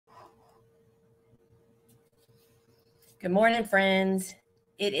Good morning, friends.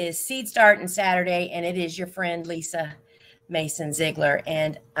 It is Seed Starting Saturday, and it is your friend Lisa Mason Ziegler.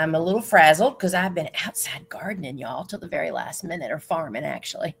 And I'm a little frazzled because I've been outside gardening, y'all, till the very last minute, or farming,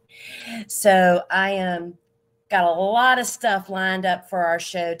 actually. So I got a lot of stuff lined up for our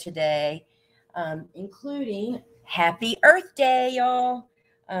show today, including Happy Earth Day, y'all.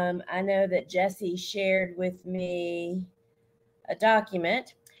 I know that Jesse shared with me a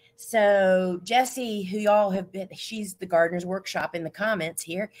document. So Jessie, who y'all have been, she's the Gardener's Workshop in the comments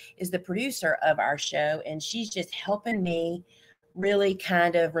here, is the producer of our show. And she's just helping me really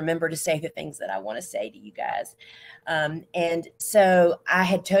kind of remember to say the things that I want to say to you guys. And so I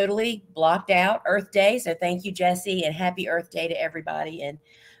had totally blocked out Earth Day. So thank you, Jessie, and happy Earth Day to everybody. And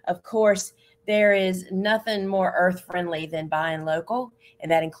of course, there is nothing more earth friendly than buying local, and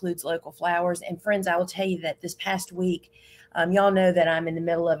that includes local flowers. And friends, I will tell you that this past week, y'all know that I'm in the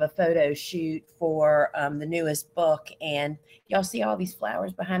middle of a photo shoot for the newest book, and y'all see all these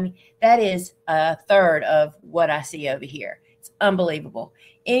flowers behind me. That is a third of what I see over here. It's unbelievable.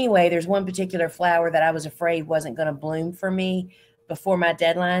 Anyway, there's one particular flower that I was afraid wasn't going to bloom for me before my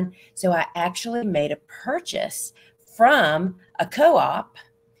deadline. So I actually made a purchase from a co-op,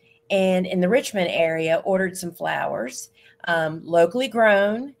 and in the Richmond area, ordered some flowers, locally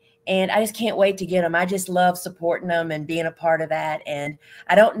grown. And I just can't wait to get them. I just love supporting them and being a part of that. And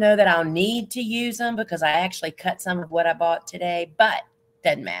I don't know that I'll need to use them because I actually cut some of what I bought today, but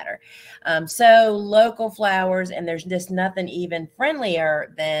doesn't matter. So local flowers, and there's just nothing even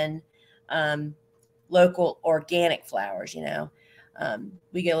friendlier than local organic flowers, you know.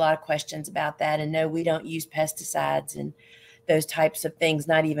 We get a lot of questions about that. And no, we don't use pesticides and those types of things,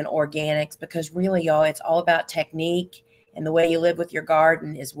 not even organics, because really, y'all, it's all about technique. And the way you live with your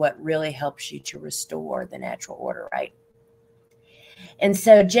garden is what really helps you to restore the natural order, right? And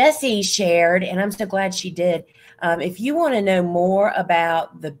so Jessie shared, and I'm so glad she did. If you want to know more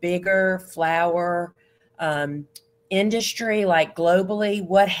about the bigger flower industry, like globally,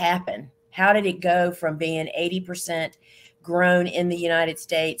 what happened? How did it go from being 80% grown in the United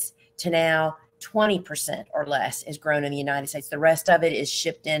States to now 20% or less is grown in the United States? The rest of it is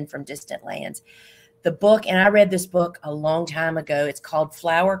shipped in from distant lands. The book, and I read this book a long time ago, it's called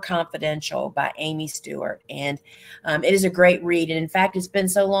Flower Confidential by Amy Stewart. And it is a great read. And in fact, it's been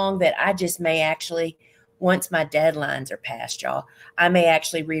so long that I just may actually, once my deadlines are passed, y'all, I may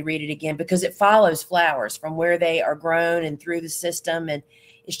actually reread it again because it follows flowers from where they are grown and through the system. And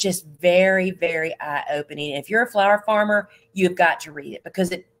it's just very, very eye-opening. If you're a flower farmer, you've got to read it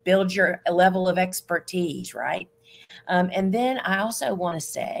because it builds your level of expertise, right? And then I also want to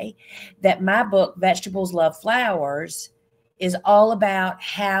say that my book, Vegetables Love Flowers, is all about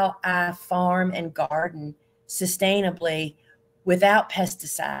how I farm and garden sustainably without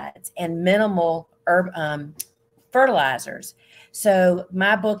pesticides and minimal fertilizers. So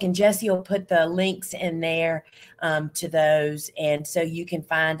my book, and Jessie will put the links in there to those, and so you can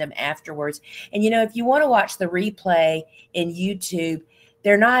find them afterwards. And, you know, if you want to watch the replay in YouTube,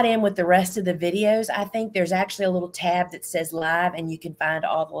 they're not in with the rest of the videos. I think there's actually a little tab that says live, and you can find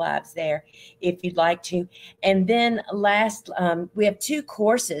all the lives there if you'd like to. And then last, we have two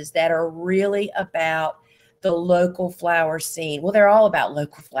courses that are really about the local flower scene. Well, they're all about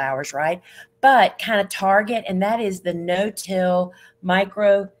local flowers, right? But kind of target, and that is the no-till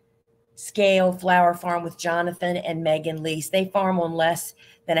micro scale flower farm with Jonathan and Megan Lease. They farm on less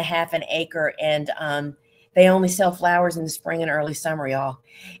than a half an acre, and they only sell flowers in the spring and early summer, y'all.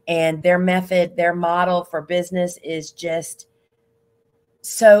 And their method, their model for business is just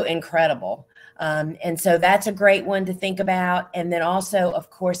so incredible. And so that's a great one to think about. And then also, of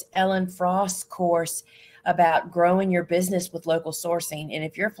course, Ellen Frost's course about growing your business with local sourcing. And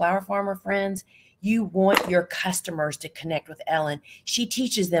if you're a flower farmer, friends, you want your customers to connect with Ellen. She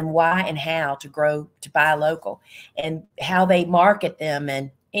teaches them why and how to grow, to buy local, and how they market them.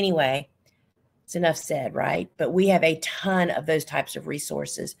 And anyway, it's enough said, right? But we have a ton of those types of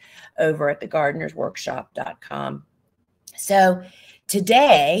resources over at thegardenersworkshop.com. So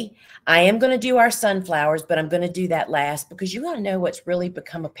today I am going to do our sunflowers, but I'm going to do that last because you want to know what's really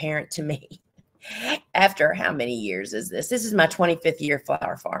become apparent to me after how many years is this? This is my 25th year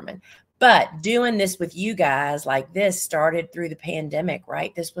flower farming, but doing this with you guys like this started through the pandemic,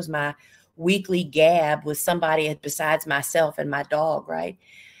 right? This was my weekly gab with somebody besides myself and my dog, right?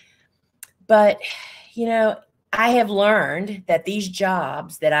 But, you know, I have learned that these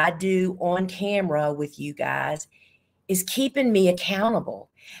jobs that I do on camera with you guys is keeping me accountable.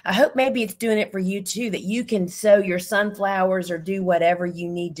 I hope maybe it's doing it for you too, that you can sow your sunflowers or do whatever you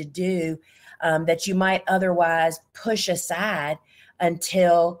need to do that you might otherwise push aside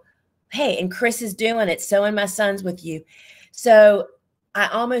until Hey, and Chris is doing it. So, and my son's with you. So I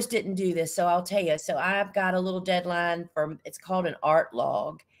almost didn't do this. So I'll tell you. So I've got a little deadline for, it's called an art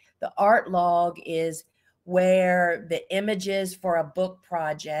log. The art log is where the images for a book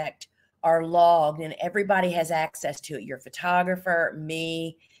project are logged and everybody has access to it. Your photographer,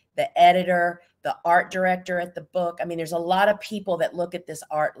 me, the editor, the art director at the book. I mean, there's a lot of people that look at this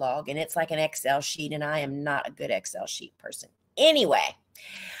art log and it's like an Excel sheet, and I am not a good Excel sheet person. Anyway,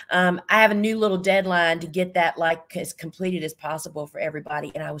 I have a new little deadline to get that like as completed as possible for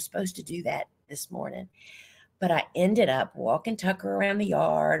everybody. And I was supposed to do that this morning, but I ended up walking Tucker around the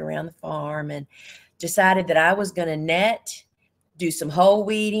yard, around the farm, and decided that I was going to net, do some whole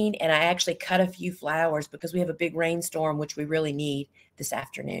weeding, and I actually cut a few flowers because we have a big rainstorm, which we really need this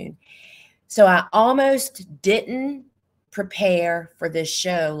afternoon. So I almost didn't prepare for this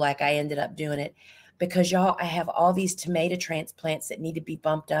show like I ended up doing it because, y'all, I have all these tomato transplants that need to be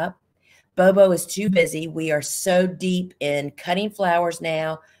bumped up. Bobo is too busy. We are so deep in cutting flowers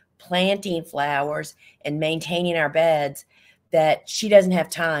now, planting flowers, and maintaining our beds that she doesn't have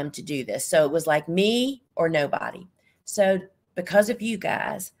time to do this. So it was like me or nobody. So because of you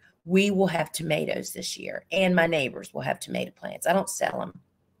guys, we will have tomatoes this year, and my neighbors will have tomato plants. I don't sell them.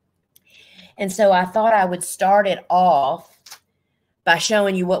 And so I thought I would start it off by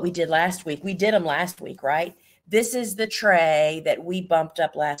showing you what we did last week. We did them last week, right? This is the tray that we bumped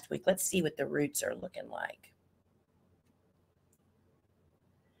up last week. Let's see what the roots are looking like.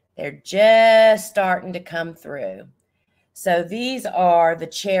 They're just starting to come through. So these are the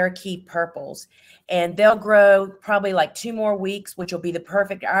Cherokee purples, and they'll grow probably like 2 more weeks, which will be the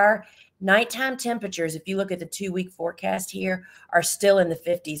perfect. Our nighttime temperatures, if you look at the 2-week forecast here, are still in the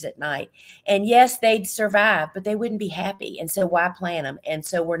 50s at night. And yes, they'd survive, but they wouldn't be happy. And so why plant them? And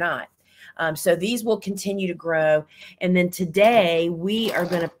so we're not. So these will continue to grow. And then today we are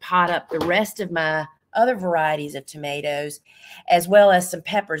going to pot up the rest of my other varieties of tomatoes, as well as some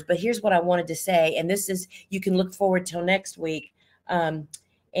peppers. But here's what I wanted to say, and this is, you can look forward till next week. And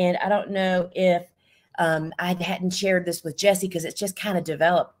I don't know if I hadn't shared this with Jesse because it's just kind of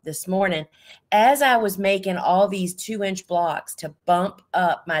developed this morning. As I was making all these 2-inch blocks to bump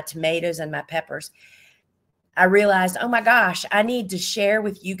up my tomatoes and my peppers, I realized, oh my gosh, I need to share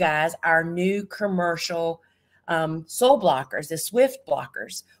with you guys our new commercial soil blockers, the Swift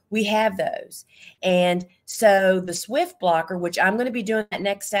blockers. We have those. And so the Swift blocker, which I'm going to be doing that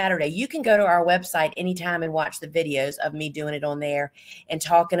next Saturday, you can go to our website anytime and watch the videos of me doing it on there and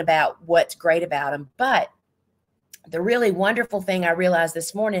talking about what's great about them. But the really wonderful thing I realized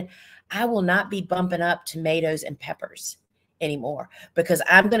this morning, I will not be bumping up tomatoes and peppers anymore because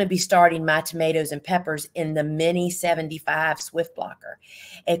I'm going to be starting my tomatoes and peppers in the mini 75 Swift blocker,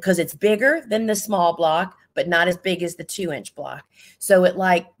 and because it's bigger than the small block, but not as big as the 2-inch block. So it,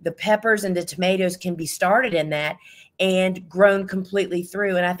 like, the peppers and the tomatoes can be started in that and grown completely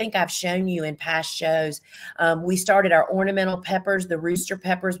through. And I think I've shown you in past shows, we started our ornamental peppers, the rooster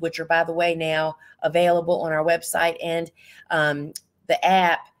peppers, which are, by the way, now available on our website and the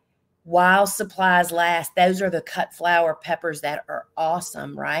app. While supplies last, those are the cut flower peppers that are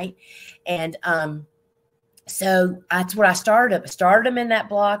awesome, right? And so that's what I started them in that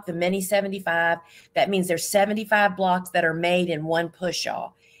block, the mini 75. That means there's 75 blocks that are made in one push,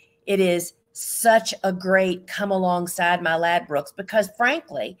 y'all. It is such a great come alongside my Ladbrokes because,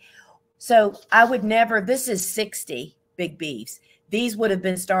 frankly, so I would never, this is 60 big beefs. These would have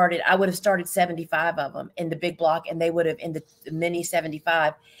been started, I would have started 75 of them in the big block, and they would have in the mini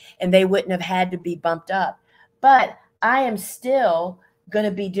 75, and they wouldn't have had to be bumped up. But I am still going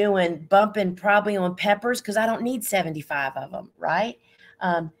to be bumping probably on peppers because I don't need 75 of them, right?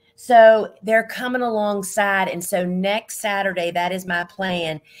 So they're coming alongside. And so next Saturday, that is my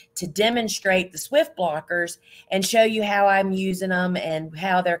plan, to demonstrate the Swift blockers and show you how I'm using them and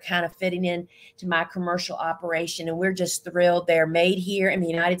how they're kind of fitting in to my commercial operation. And we're just thrilled. They're made here in the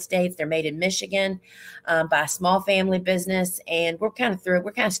United States. They're made in Michigan by a small family business. And we're kind of thrilled.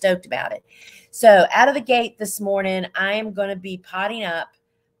 We're kind of stoked about it. So out of the gate this morning, I am going to be potting up,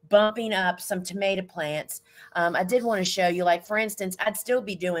 bumping up some tomato plants. I did want to show you, like, for instance, I'd still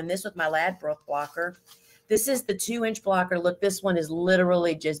be doing this with my Ladbroke blocker. This is the 2-inch blocker. Look, this one is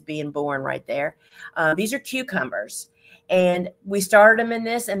literally just being born right there. These are cucumbers. And we started them in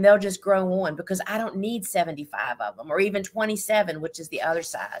this, and they'll just grow on because I don't need 75 of them, or even 27, which is the other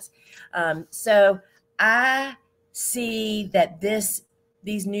size. So I see that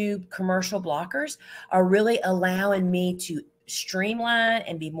these new commercial blockers are really allowing me to streamline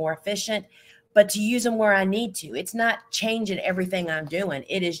and be more efficient, but to use them where I need to. It's not changing everything I'm doing.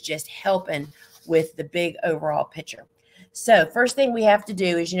 It is just helping with the big overall picture. So first thing we have to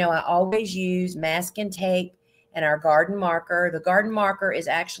do is, I always use masking tape and our garden marker. The garden marker is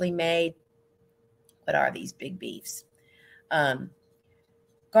actually made, what are these big beefs?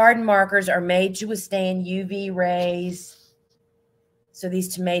 Garden markers are made to withstand UV rays. So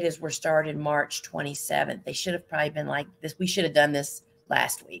these tomatoes were started March 27th. They should have probably been like this. We should have done this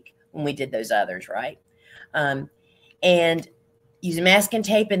last week when we did those others, right? And use masking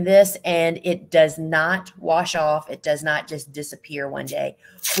tape in this, and it does not wash off. It does not just disappear one day,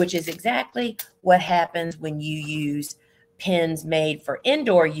 which is exactly what happens when you use pens made for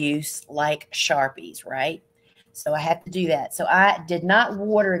indoor use like Sharpies, right? So I have to do that. So I did not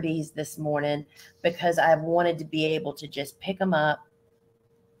water these this morning because I wanted to be able to just pick them up.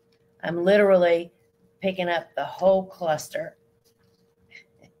 I'm literally picking up the whole cluster.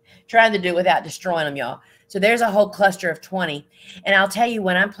 Trying to do it without destroying them, y'all. So there's a whole cluster of 20. And I'll tell you,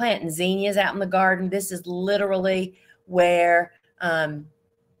 when I'm planting zinnias out in the garden, this is literally where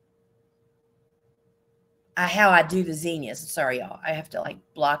how I do the zinnias. Sorry, y'all. I have to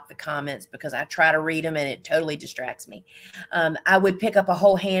block the comments because I try to read them and it totally distracts me. I would pick up a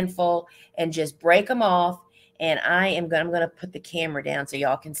whole handful and just break them off. And I'm going to put the camera down so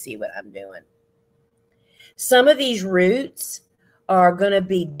y'all can see what I'm doing. Some of these roots are going to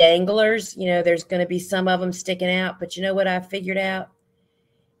be danglers. There's going to be some of them sticking out. But you know what I figured out?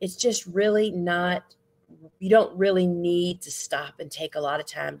 It's just really not, you don't really need to stop and take a lot of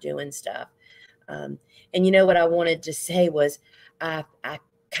time doing stuff. And you know what I wanted to say was I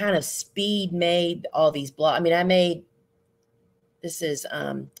kind of speed made all these blocks. I mean, I made, this is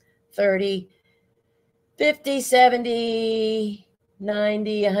 30, 50, 70,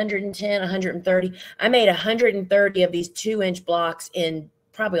 90, 110, 130. I made 130 of these 2-inch blocks in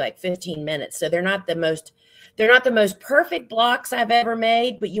probably like 15 minutes. So they're not the most perfect blocks I've ever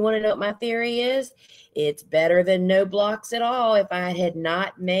made, but you want to know what my theory is? It's better than no blocks at all if I had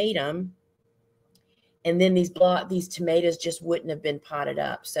not made them. And then these tomatoes just wouldn't have been potted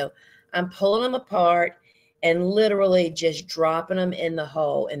up. So I'm pulling them apart and literally just dropping them in the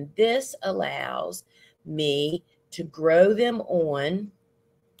hole. And this allows me to grow them on.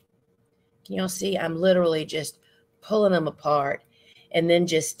 Can y'all see? I'm literally just pulling them apart and then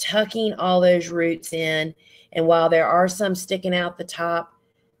just tucking all those roots in. And while there are some sticking out the top,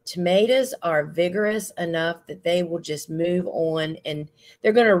 tomatoes are vigorous enough that they will just move on and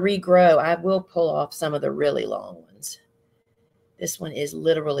they're going to regrow. I will pull off some of the really long ones. This one is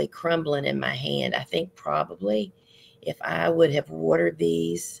literally crumbling in my hand. I think probably if I would have watered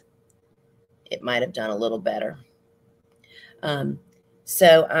these, it might have done a little better.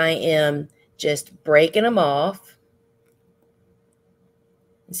 So I am just breaking them off.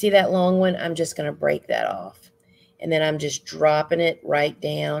 See that long one? I'm just going to break that off. And then I'm just dropping it right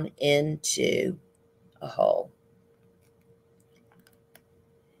down into a hole.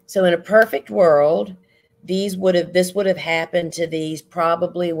 So in a perfect world, this would have happened to these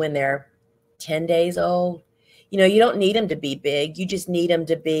probably when they're 10 days old. You don't need them to be big. You just need them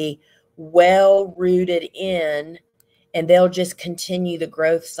to be well rooted in, and they'll just continue the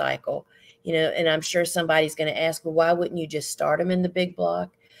growth cycle. And I'm sure somebody's going to ask, well, why wouldn't you just start them in the big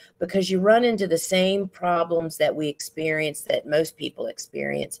block? Because you run into the same problems that we experience, that most people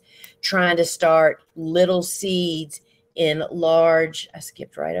experience, trying to start little seeds in large, I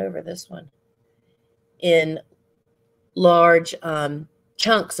skipped right over this one, in large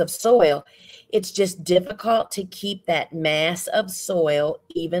chunks of soil. It's just difficult to keep that mass of soil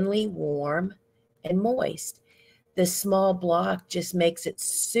evenly warm and moist. This small block just makes it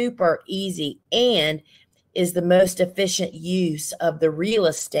super easy and is the most efficient use of the real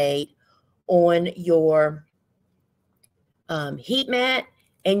estate on your heat mat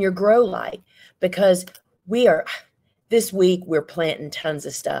and your grow light, because this week we're planting tons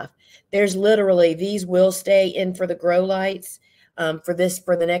of stuff. There's literally, these will stay in for the grow lights for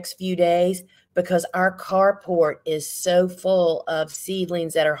the next few days, because our carport is so full of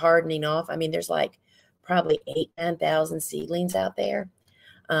seedlings that are hardening off. I mean, there's like probably 8,000-9,000 seedlings out there.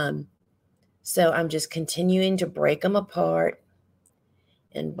 So I'm just continuing to break them apart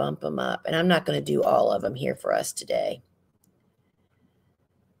and bump them up. And I'm not going to do all of them here for us today,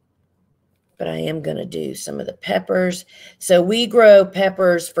 but I am going to do some of the peppers. So we grow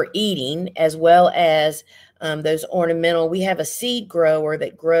peppers for eating as well as those ornamental. We have a seed grower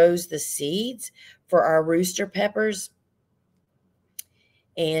that grows the seeds for our rooster peppers.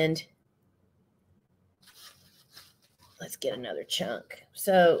 And let's get another chunk.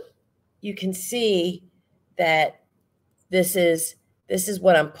 So you can see that this is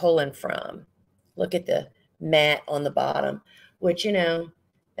what I'm pulling from. Look at the mat on the bottom, which,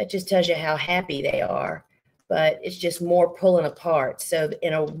 that just tells you how happy they are, but it's just more pulling apart. So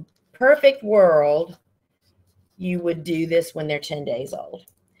in a perfect world, you would do this when they're 10 days old,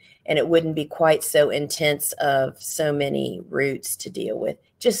 and it wouldn't be quite so intense of so many roots to deal with.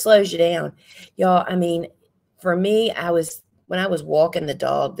 Just slows you down. Y'all, I mean, for me, when I was walking the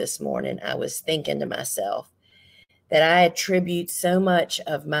dog this morning, I was thinking to myself that I attribute so much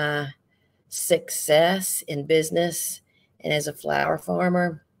of my success in business and as a flower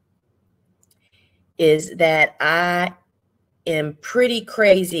farmer is that I am pretty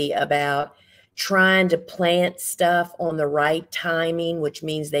crazy about trying to plant stuff on the right timing, which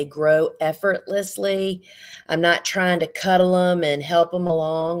means they grow effortlessly. I'm not trying to cuddle them and help them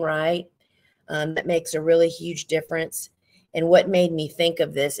along, right? That makes a really huge difference. And what made me think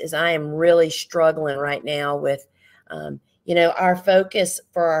of this is I am really struggling right now with, our focus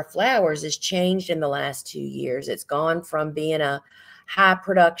for our flowers has changed in the last 2 years. It's gone from being a high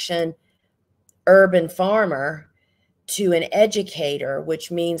production urban farmer to an educator,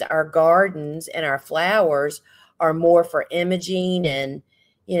 which means our gardens and our flowers are more for imaging and,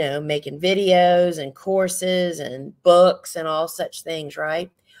 making videos and courses and books and all such things,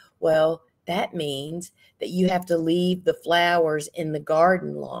 right? Well, that means that you have to leave the flowers in the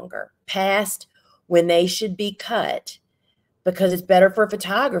garden longer, past when they should be cut, because it's better for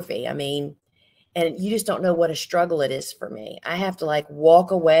photography. I mean, and you just don't know what a struggle it is for me. I have to walk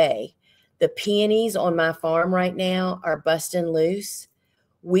away. The peonies on my farm right now are busting loose.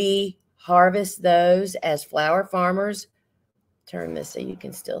 We harvest those as flower farmers. Turn this so you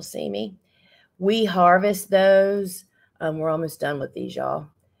can still see me. We harvest those. We're almost done with these, y'all.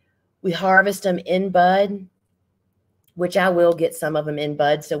 We harvest them in bud, which I will get some of them in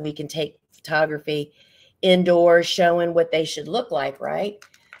bud so we can take photography indoors showing what they should look like, right?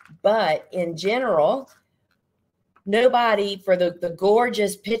 But in general, nobody, for the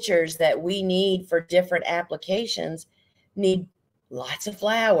gorgeous pictures that we need for different applications, need lots of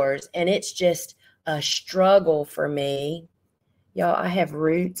flowers. And it's just a struggle for me. Y'all, I have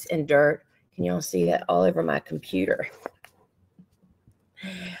roots and dirt. Can y'all see that all over my computer?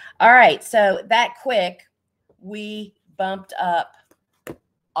 All right, so that quick, we bumped up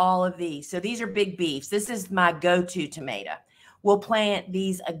all of these. So these are big beefs. This is my go-to tomato. We'll plant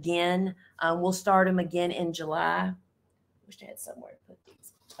these again. We'll start them again in July. Wish I had somewhere to put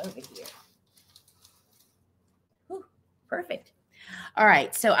these over here. Whew, perfect. All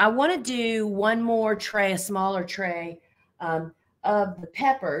right, so I want to do one more tray, a smaller tray of the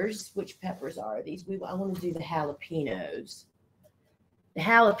peppers. Which peppers are these? I want to do the jalapenos. The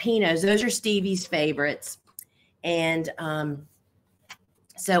jalapenos, those are Stevie's favorites. And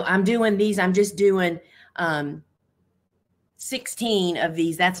so I'm doing these. I'm just doing 16 of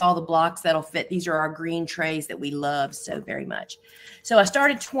these. That's all the blocks that'll fit. These are our green trays that we love so very much. So I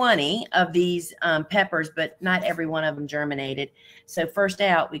started 20 of these peppers, but not every one of them germinated. So first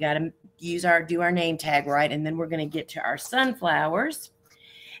out, we got to do our name tag right, and then we're going to get to our sunflowers.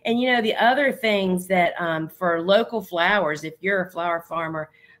 And the other things that for local flowers, if you're a flower farmer,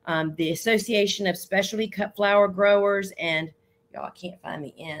 the Association of Specialty Cut Flower Growers and y'all, I can't find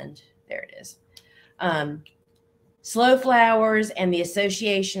the end. There it is. Slow Flowers and the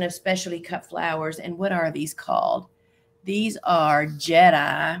Association of Specialty Cut Flowers. And what are these called? These are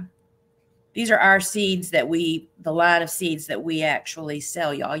Jedi. These are our seeds that the line of seeds that we actually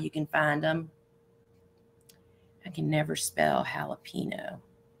sell, y'all. You can find them. I can never spell jalapeno.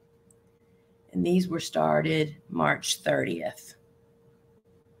 And these were started March 30th.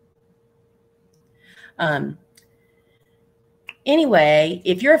 Anyway,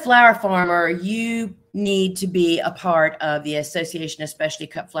 if you're a flower farmer, you need to be a part of the Association of Specialty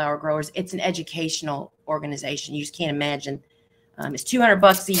Cut Flower Growers. It's an educational organization. You just can't imagine. It's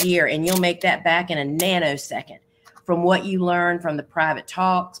 $200 a year, and you'll make that back in a nanosecond from what you learn from the private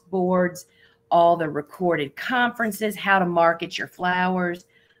talks boards, all the recorded conferences, how to market your flowers,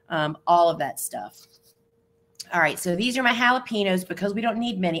 all of that stuff. All right, so these are my jalapenos because we don't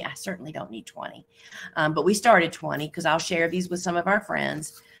need many. I certainly don't need 20, but we started 20 because I'll share these with some of our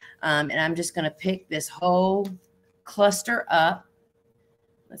friends. And I'm just going to pick this whole cluster up.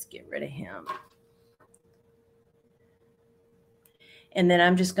 Let's get rid of him. And then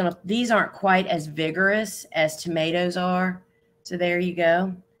I'm just going to, these aren't quite as vigorous as tomatoes are. So there you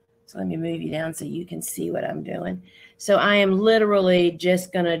go. So let me move you down so you can see what I'm doing. So I am literally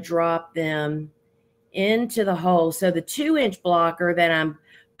just going to drop them into the hole. So the 2-inch blocker that I'm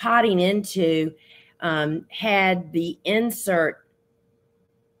potting into had the insert.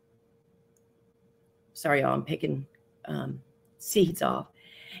 Sorry, y'all, I'm picking seeds off.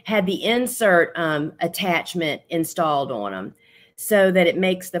 Had the insert attachment installed on them. so that it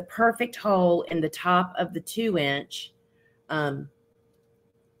makes the perfect hole in the top of the 2-inch,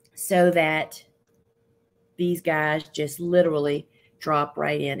 so that these guys just literally drop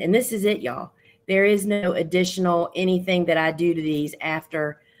right in. And this is it, y'all. There is no additional anything that I do to these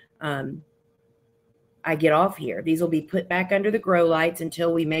after I get off here. These will be put back under the grow lights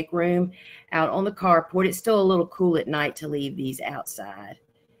until we make room out on the carport. It's still a little cool at night to leave these outside.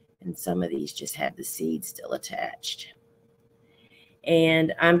 And some of these just have the seeds still attached.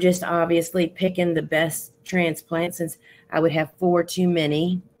 And I'm just obviously picking the best transplant, since I would have 4 too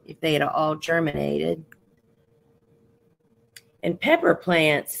many if they had all germinated. And pepper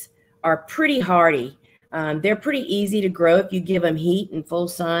plants are pretty hardy. They're pretty easy to grow if you give them heat and full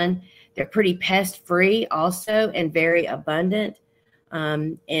sun. They're pretty pest-free also, and very abundant.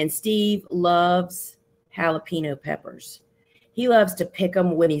 And Steve loves jalapeno peppers. He loves to pick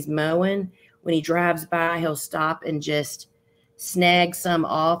them when he's mowing. When he drives by, he'll stop and just snag some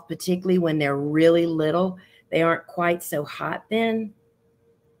off, particularly when they're really little. They aren't quite so hot then.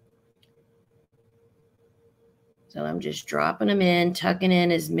 So I'm just dropping them in, tucking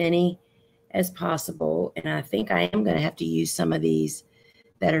in as many as possible. And I think I am going to have to use some of these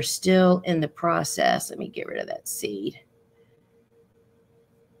that are still in the process. Let me get rid of that seed.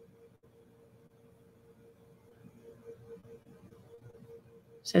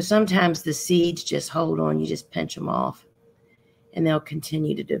 So sometimes the seeds just hold on. You just pinch them off and they'll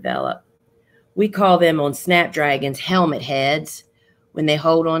continue to develop. We call them on snapdragons helmet heads when they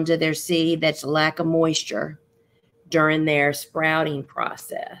hold on to their seed. That's lack of moisture during their sprouting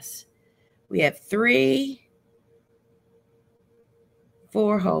process. We have 4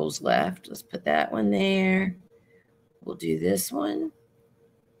 holes left. Let's put that one there. We'll do this one.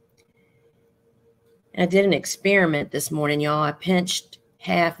 And I did an experiment this morning, y'all. I pinched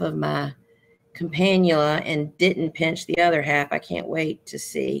half of my campanula and didn't pinch the other half. I can't wait to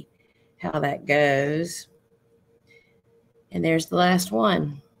see how that goes. And there's the last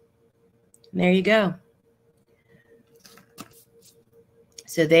one. And there you go.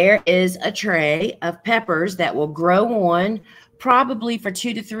 So there is a tray of peppers that will grow on probably for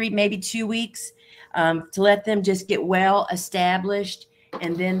 2 to 3, maybe 2 weeks, to let them just get well established.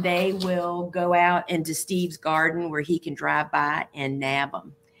 And then they will go out into Steve's garden where he can drive by and nab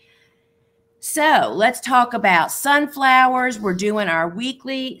them. So let's talk about sunflowers. We're doing our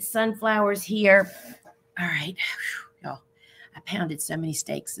weekly sunflowers here. All right, y'all, I pounded so many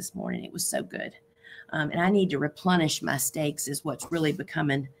steaks this morning. It was so good. And I need to replenish my steaks is what's really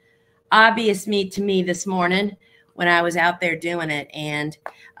becoming obvious to me this morning when I was out there doing it. And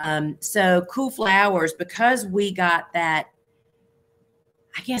so Cool Flowers, because we got that,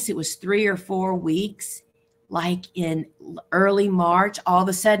 I guess it was 3 or 4 weeks, like in early March, all of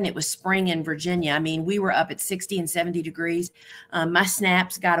a sudden it was spring in Virginia. I mean, we were up at 60 and 70 degrees. My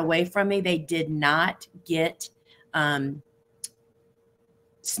snaps got away from me. They did not get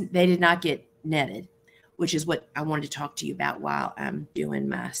netted, which is what I wanted to talk to you about while I'm doing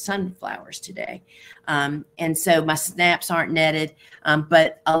my sunflowers today. And so my snaps aren't netted,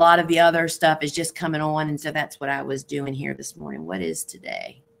 but a lot of the other stuff is just coming on. And so that's what I was doing here this morning. What is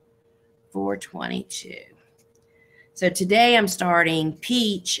today? 4/22. So today I'm starting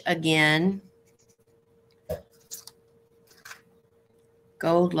peach again.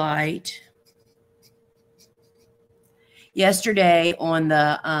 Gold Light. Yesterday on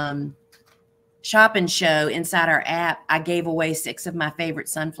the Shop and Show inside our app, I gave away 6 of my favorite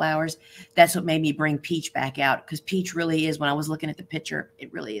sunflowers. That's what made me bring peach back out, because peach really is, when I was looking at the picture,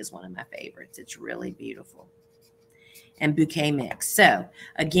 it really is one of my favorites. It's really beautiful. And bouquet mix. So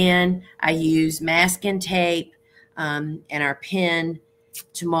again, I use masking tape and our pen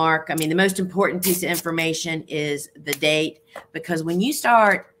to mark. I mean, the most important piece of information is the date, because when you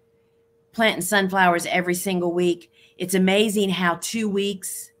start planting sunflowers every single week, it's amazing how 2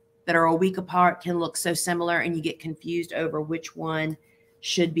 weeks that are a week apart can look so similar, and you get confused over which one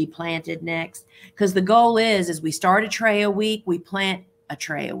should be planted next. Because the goal is we start a tray a week, we plant a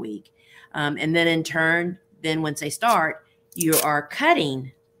tray a week. And then in turn, then once they start, you are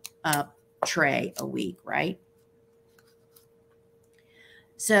cutting a tray a week, right?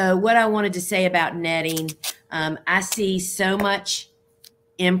 So what I wanted to say about netting, I see so much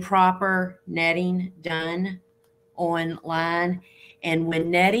improper netting done online. And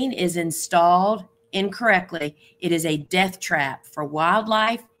when netting is installed incorrectly, it is a death trap for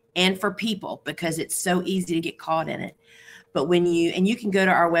wildlife and for people, because it's so easy to get caught in it. But when you can go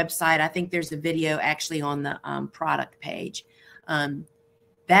to our website, I think there's a video actually on the product page.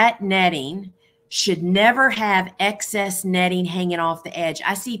 That netting should never have excess netting hanging off the edge.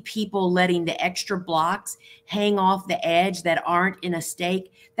 I see people letting the extra blocks hang off the edge that aren't in a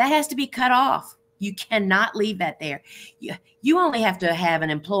stake. That has to be cut off. You cannot leave that there. You only have to have an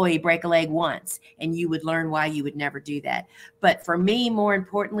employee break a leg once, and you would learn why you would never do that. But for me, more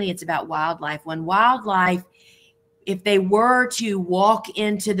importantly, it's about wildlife. When wildlife, if they were to walk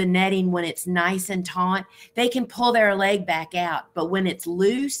into the netting when it's nice and taut, they can pull their leg back out. But when it's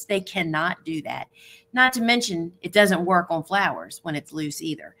loose, they cannot do that. Not to mention, it doesn't work on flowers when it's loose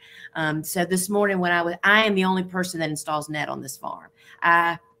either. So this morning when I am the only person that installs net on this farm.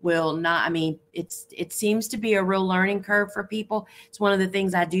 I will not, I mean, it seems to be a real learning curve for people. It's one of the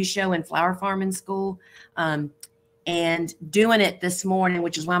things I do show in flower farming school. And doing it this morning,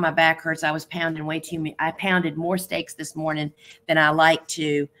 which is why my back hurts. I was pounding I pounded more steaks this morning than I like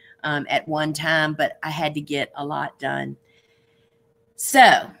to at one time, but I had to get a lot done.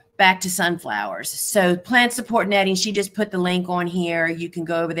 So back to sunflowers. So plant support netting, she just put the link on here. You can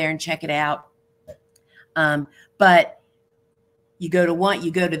go over there and check it out. But you go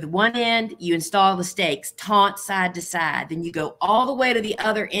to the one end, you install the stakes, taut side to side. Then you go all the way to the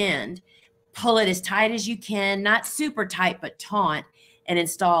other end, pull it as tight as you can, not super tight, but taut, and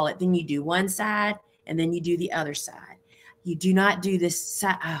install it. Then you do one side, and then you do the other side. You do not do this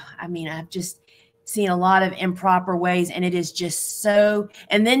side. Oh, I mean, I've just seen a lot of improper ways, and it is just so,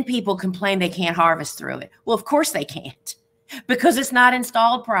 and then people complain they can't harvest through it. Well, of course they can't, because it's not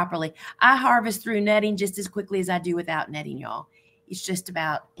installed properly. I harvest through netting just as quickly as I do without netting, y'all. It's just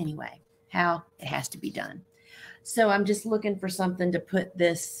about, anyway, how it has to be done. So I'm just looking for something to put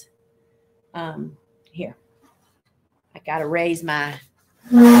this here. I got to raise my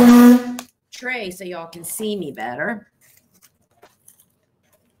tray so y'all can see me better.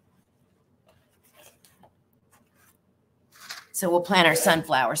 So we'll plant our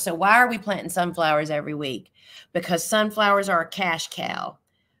sunflowers. So why are we planting sunflowers every week? Because sunflowers are a cash cow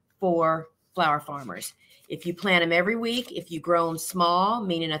for flower farmers. If you plant them every week, if you grow them small,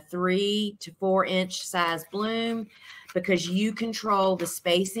 meaning a 3 to 4 inch size bloom, because you control the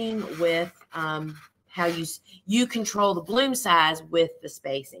spacing with how you control the bloom size with the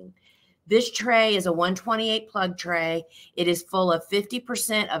spacing. This tray is a 128 plug tray. It is full of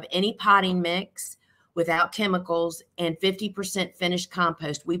 50% of any potting mix without chemicals and 50% finished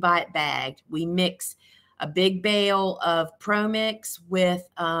compost. We buy it bagged. We mix a big bale of Pro Mix with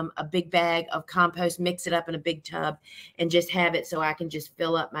a big bag of compost, mix it up in a big tub, and just have it so I can just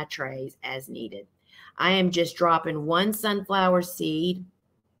fill up my trays as needed. I am just dropping one sunflower seed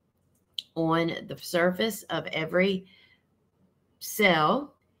on the surface of every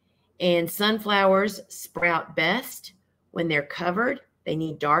cell. And sunflowers sprout best when they're covered. They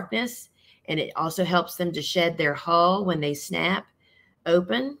need darkness. And it also helps them to shed their hull when they snap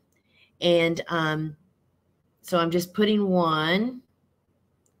open. And so I'm just putting one.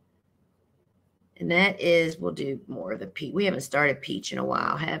 And that is, we'll do more of the peach. We haven't started peach in a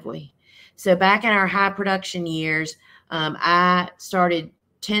while, have we? So back in our high production years, I started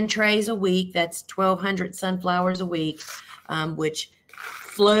 10 trays a week. That's 1,200 sunflowers a week, which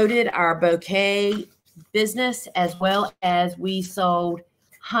floated our bouquet business, as well as we sold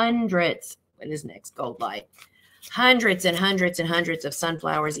hundreds, what is next, Gold Light, hundreds and hundreds and hundreds of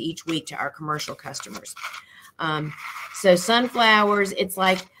sunflowers each week to our commercial customers. So sunflowers, it's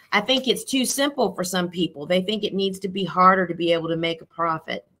like, I think it's too simple for some people. They think it needs to be harder to be able to make a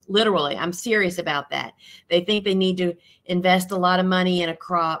profit. Literally, I'm serious about that. They think they need to invest a lot of money in a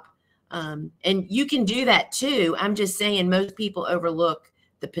crop. And you can do that too. I'm just saying most people overlook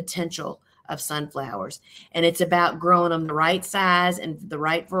the potential of sunflowers. And it's about growing them the right size and the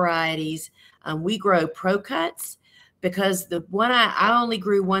right varieties. We grow Pro Cuts because the one I only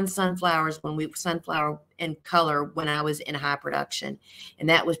grew one sunflower in color when I was in high production, and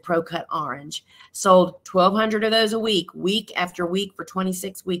that was Pro Cut Orange. Sold 1,200 of those a week after week for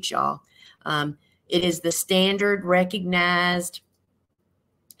 26 weeks, y'all. It is the standard recognized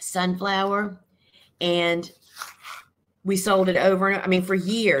sunflower, and we sold it over and, I mean, for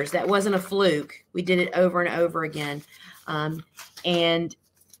years. That wasn't a fluke. We did it over and over again. And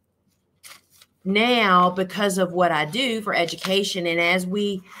now, because of what I do for education, and as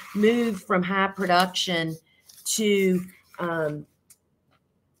we moved from high production to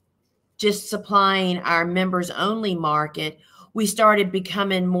just supplying our members only market, we started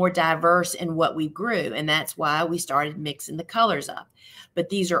becoming more diverse in what we grew. And that's why we started mixing the colors up. But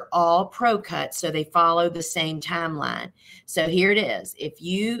these are all Pro Cuts, so they follow the same timeline. So here it is. If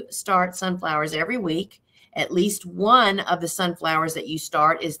you start sunflowers every week At least one of the sunflowers that you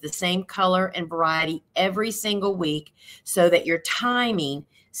start is the same color and variety every single week so that your timing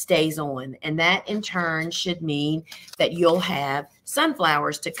stays on. And that in turn should mean that you'll have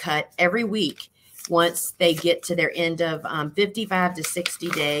sunflowers to cut every week. Once they get to their end of 55 to 60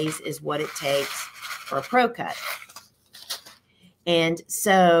 days is what it takes for a pro cut. And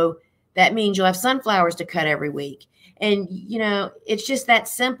so that means you'll have sunflowers to cut every week. And, you know, it's just that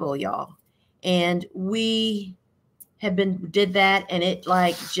simple, y'all. And we did that, and it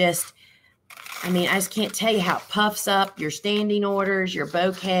like just, I mean, I just can't tell you how it puffs up your standing orders, your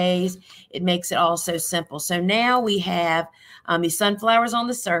bouquets. It makes it all so simple. So now we have these sunflowers on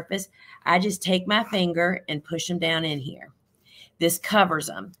the surface. I just take my finger and push them down in here. This covers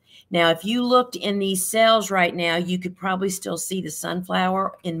them. Now, if you looked in these cells right now, you could probably still see the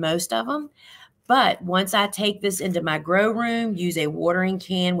sunflower in most of them. But once I take this into my grow room, use a watering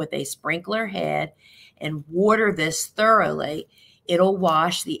can with a sprinkler head and water this thoroughly, it'll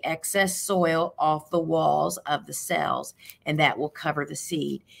wash the excess soil off the walls of the cells, and that will cover the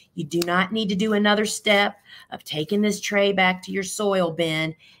seed. You do not need to do another step of taking this tray back to your soil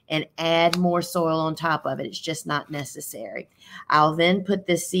bin and add more soil on top of it. It's just not necessary. I'll then put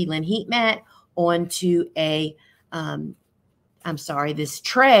this seedling heat mat onto a, this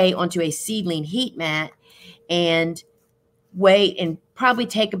tray onto a seedling heat mat and wait and probably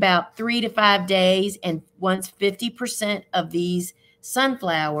take about 3 to 5 days. And once 50% of these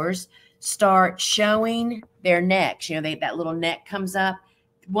sunflowers start showing their necks, you know, that little neck comes up.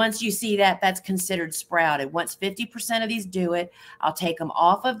 Once you see that, that's considered sprouted. Once 50% of these do it, I'll take them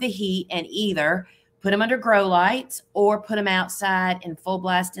off of the heat and either put them under grow lights or put them outside in full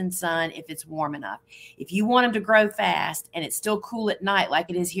blasting sun if it's warm enough. If you want them to grow fast and it's still cool at night like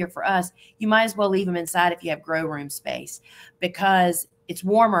it is here for us, you might as well leave them inside if you have grow room space, because it's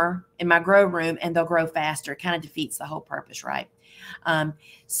warmer in my grow room and they'll grow faster. It kind of defeats the whole purpose, right?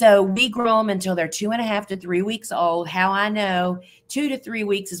 So we grow them until they're 2.5 to 3 weeks old. How I know 2 to 3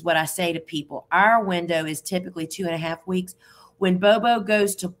 weeks is what I say to people. Our window is typically 2.5 weeks. When Bobo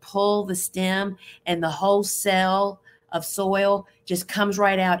goes to pull the stem and the whole cell of soil just comes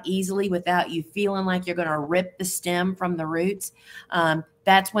right out easily without you feeling like you're going to rip the stem from the roots,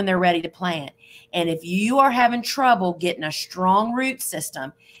 that's when they're ready to plant. And if you are having trouble getting a strong root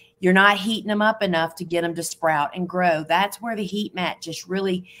system, you're not heating them up enough to get them to sprout and grow. That's where the heat mat just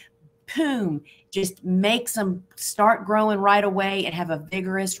really, boom, just makes them start growing right away and have a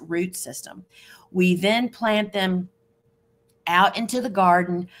vigorous root system. We then plant them out into the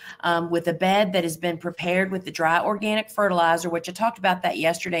garden with a bed that has been prepared with the dry organic fertilizer, which I talked about that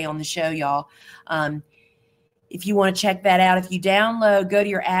yesterday on the show, y'all. If you want to check that out, if you download, go to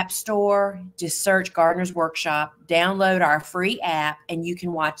your app store, just search Gardener's Workshop, download our free app, and you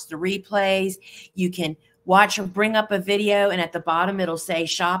can watch the replays. You can watch or bring up a video, and at the bottom, it'll say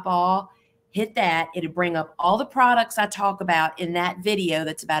shop all. Hit that. It'll bring up all the products I talk about in that video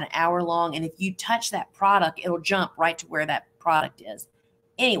that's about an hour long. And if you touch that product, it'll jump right to where that product is.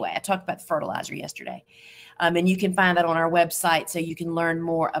 Anyway, I talked about the fertilizer yesterday. And you can find that on our website so you can learn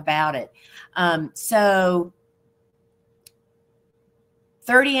more about it. So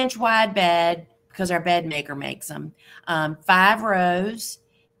 30-inch wide bed, because our bed maker makes them. 5 rows,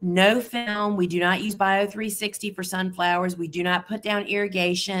 no film. We do not use Bio 360 for sunflowers. We do not put down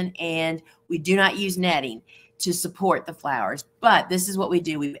irrigation, and we do not use netting to support the flowers. But this is what we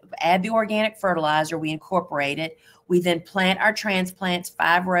do. We add the organic fertilizer. We incorporate it. We then plant our transplants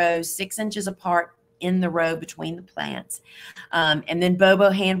 5 rows, 6 inches apart in the row between the plants. And then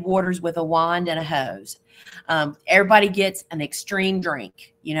Bobo hand waters with a wand and a hose. Everybody gets an extreme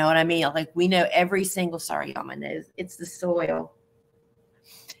drink. You know what I mean? Like we know every single, sorry on my nose, it's the soil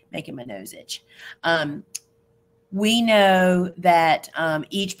making my nose itch. We know that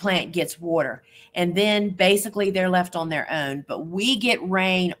each plant gets water, and then basically they're left on their own. But we get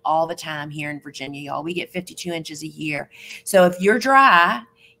rain all the time here in Virginia, y'all. We get 52 inches a year. So if you're dry,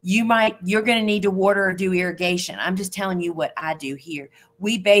 you're going to need to water or do irrigation. I'm just telling you what I do here.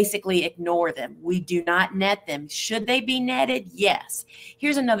 We basically ignore them. We do not net them. Should they be netted? Yes.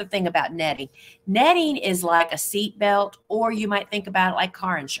 Here's another thing about netting. Netting is like a seat belt, or you might think about it like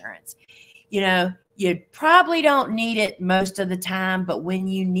car insurance. You know, you probably don't need it most of the time, but when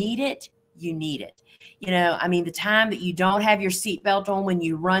you need it, you need it. You know, I mean, the time that you don't have your seatbelt on when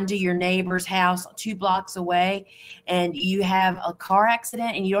you run to your neighbor's house 2 blocks away and you have a car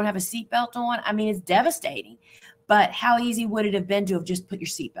accident and you don't have a seatbelt on, I mean, it's devastating. But how easy would it have been to have just put your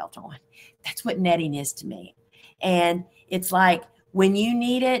seatbelt on? That's what netting is to me. And it's like when you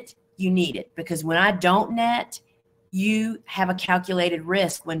need it, because when I don't net, you have a calculated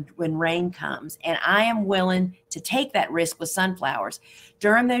risk when rain comes. And I am willing to take that risk with sunflowers.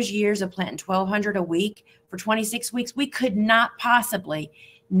 During those years of planting 1,200 a week for 26 weeks, we could not possibly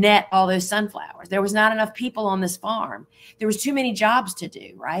net all those sunflowers. There was not enough people on this farm. There was too many jobs to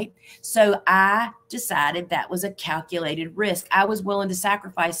do, right? So I decided that was a calculated risk. I was willing to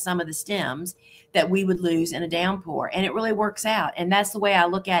sacrifice some of the stems that we would lose in a downpour. And it really works out. And that's the way I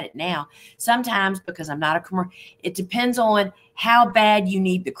look at it now. Sometimes, because I'm not a commercial, it depends on how bad you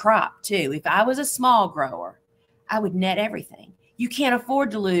need the crop too. If I was a small grower, I would net everything. You can't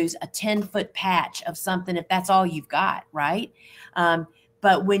afford to lose a 10-foot patch of something if that's all you've got, right?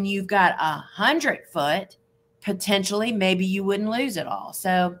 But when you've got 100-foot, potentially, maybe you wouldn't lose it all.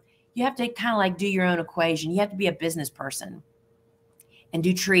 So you have to kind of like do your own equation. You have to be a business person and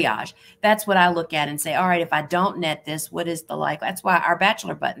do triage. That's what I look at and say, all right, if I don't net this, what is the like? That's why our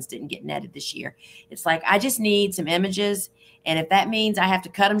bachelor buttons didn't get netted this year. It's like, I just need some images. And if that means I have to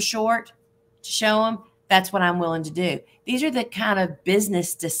cut them short to show them, that's what I'm willing to do. These are the kind of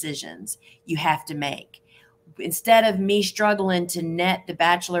business decisions you have to make. Instead of me struggling to net the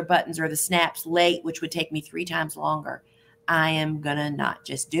bachelor buttons or the snaps late, which would take me 3 times longer, I am going to not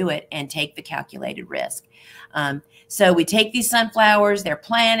just do it and take the calculated risk. So we take these sunflowers, they're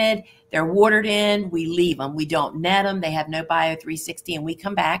planted, they're watered in, we leave them. We don't net them. They have no Bio 360, and we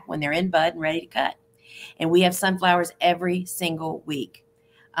come back when they're in bud and ready to cut. And we have sunflowers every single week.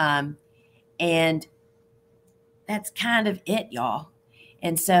 And that's kind of it, y'all.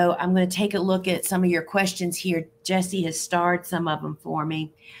 And so I'm going to take a look at some of your questions here. Jesse has starred some of them for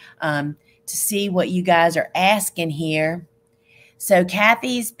me to see what you guys are asking here. So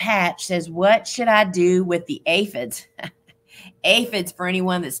Kathy's Patch says, what should I do with the aphids? Aphids, for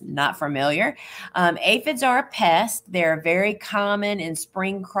anyone that's not familiar, aphids are a pest. They're very common in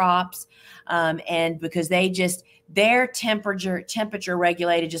spring crops, and because their temperature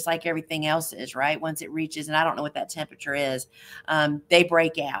regulated just like everything else is, right? Once it reaches, and I don't know what that temperature is, they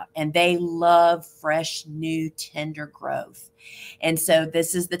break out, and they love fresh, new, tender growth. And so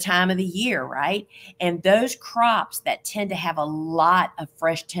this is the time of the year, right? And those crops that tend to have a lot of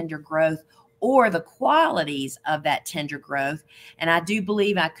fresh, tender growth, or the qualities of that tender growth, and I do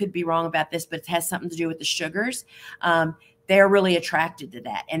believe, I could be wrong about this, but it has something to do with the sugars, they're really attracted to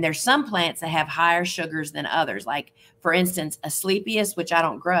that. And there's some plants that have higher sugars than others. Like, for instance, Asclepias, which I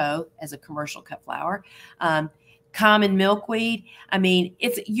don't grow as a commercial cut flower, common milkweed. I mean,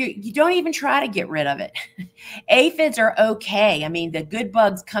 you don't even try to get rid of it. Aphids are okay. I mean, the good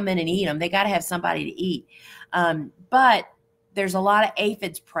bugs come in and eat them. They got to have somebody to eat. But there's a lot of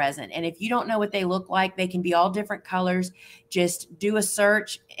aphids present. And if you don't know what they look like, they can be all different colors. Just do a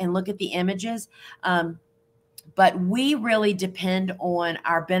search and look at the images. But we really depend on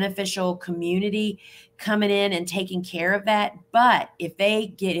our beneficial community coming in and taking care of that. But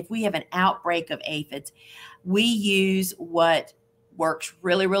if we have an outbreak of aphids, we use what works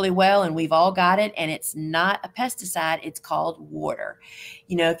really, really well, and we've all got it, and it's not a pesticide. It's called water.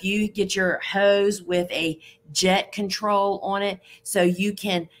 You know, if you get your hose with a jet control on it, so you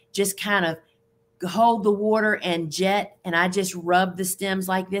can just kind of hold the water and jet, and I just rub the stems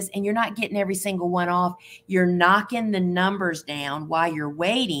like this, and you're not getting every single one off. You're knocking the numbers down while you're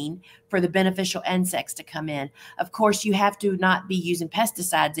waiting for the beneficial insects to come in. Of course, you have to not be using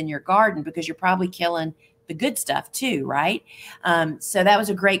pesticides in your garden, because you're probably killing the good stuff too, right? So that was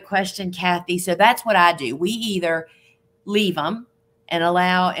a great question, Kathy. So that's what I do. We either leave them and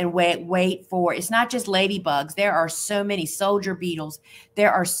allow and wait for, it's not just ladybugs. There are so many soldier beetles.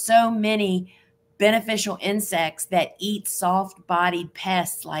 There are so many beneficial insects that eat soft-bodied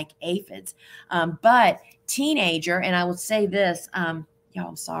pests like aphids. But teenager, and I will say this, y'all,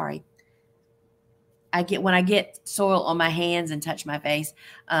 I'm sorry. When I get soil on my hands and touch my face,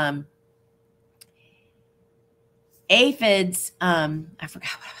 aphids, I forgot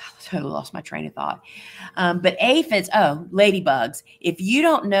I totally lost my train of thought. But aphids, ladybugs. If you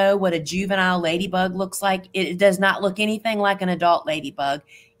don't know what a juvenile ladybug looks like, it does not look anything like an adult ladybug.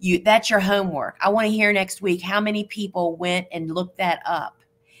 That's your homework. I want to hear next week how many people went and looked that up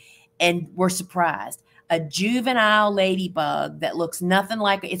and were surprised. A juvenile ladybug that looks nothing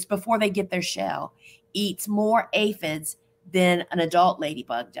like, it's before they get their shell, eats more aphids than an adult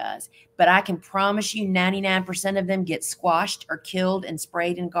ladybug does. But I can promise you 99% of them get squashed or killed and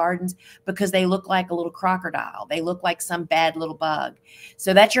sprayed in gardens because they look like a little crocodile. They look like some bad little bug.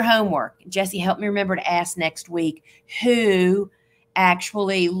 So that's your homework. Jesse, help me remember to ask next week who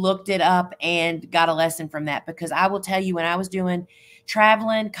actually looked it up and got a lesson from that. Because I will tell you, when I was doing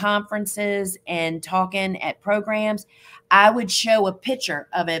traveling, conferences, and talking at programs, I would show a picture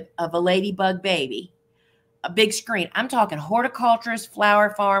of a ladybug baby a big screen. I'm talking horticulturists,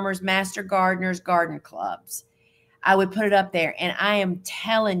 flower farmers, master gardeners, garden clubs. I would put it up there. And I am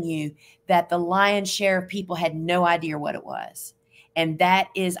telling you that the lion's share of people had no idea what it was. And that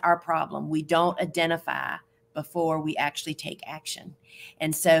is our problem. We don't identify before we actually take action.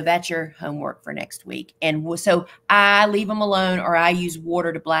 And so that's your homework for next week. And so I leave them alone, or I use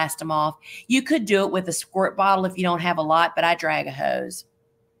water to blast them off. You could do it with a squirt bottle if you don't have a lot, but I drag a hose.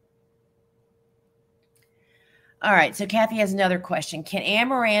 All right, so Kathy has another question. Can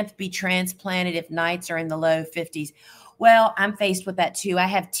amaranth be transplanted if nights are in the low 50s? Well, I'm faced with that too. I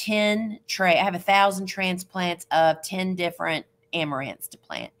have 1,000 transplants of 10 different amaranths to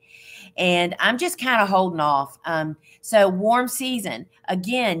plant. And I'm just kind of holding off. So warm season,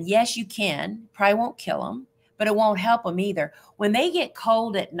 again, yes, you can. Probably won't kill them, but it won't help them either. When they get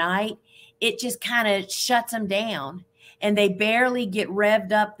cold at night, it just kind of shuts them down. And they barely get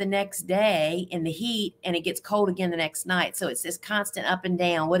revved up the next day in the heat, and it gets cold again the next night. So it's this constant up and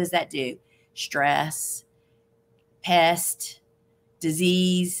down. What does that do? Stress, pest,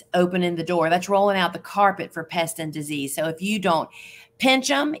 disease, opening the door. That's rolling out the carpet for pest and disease. So if you don't pinch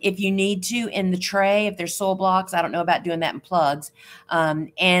them, if you need to, in the tray, if there's soil blocks, I don't know about doing that in plugs,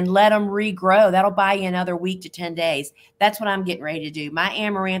 and let them regrow. That'll buy you another week to 10 days. That's what I'm getting ready to do. My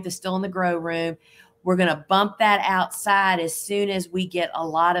amaranth is still in the grow room. We're going to bump that outside as soon as we get a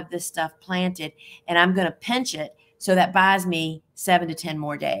lot of this stuff planted, and I'm going to pinch it so that buys me 7 to 10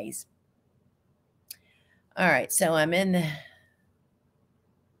 more days. All right, so I'm in the...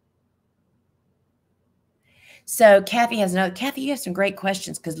 So Kathy has another. Kathy, you have some great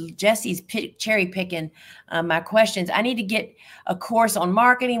questions because Jesse's cherry picking my questions. I need to get a course on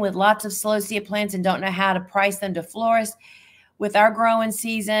marketing with lots of celosia plants and don't know how to price them to florists. With our growing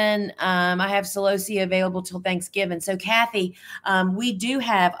season, I have celosia available till Thanksgiving. So Kathy, we do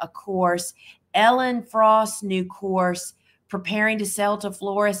have a course. Ellen Frost's new course, Preparing to Sell to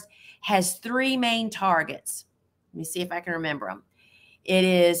Florists, has 3 main targets. Let me see if I can remember them. It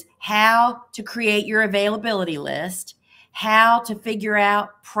is how to create your availability list, how to figure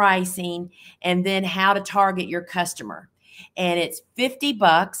out pricing, and then how to target your customer. And it's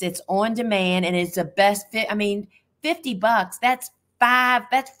 $50. It's on demand, and it's the best fit. I mean, $50, that's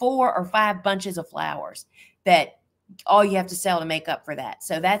 4 or 5 bunches of flowers that all you have to sell to make up for that.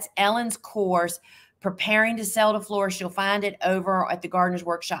 So that's Ellen's course, Preparing to Sell to Florists. You'll find it over at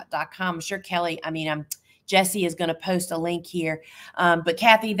thegardenersworkshop.com. I'm sure Jesse is going to post a link here. But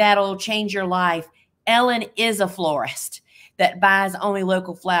Kathy, that'll change your life. Ellen is a florist that buys only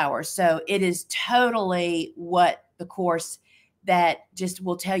local flowers. So it is totally what the course that just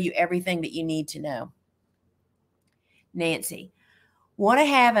will tell you everything that you need to know. Nancy, want to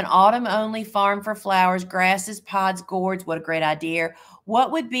have an autumn-only farm for flowers, grasses, pods, gourds. What a great idea.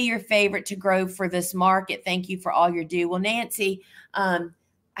 What would be your favorite to grow for this market? Thank you for all you do. Well, Nancy, I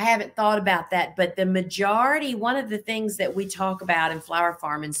haven't thought about that, but the majority, one of the things that we talk about in flower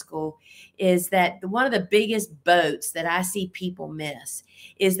farming school is that one of the biggest boats that I see people miss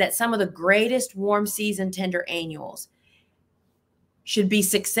is that some of the greatest warm season tender annuals should be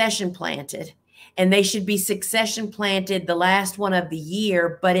succession planted. And they should be succession planted the last one of the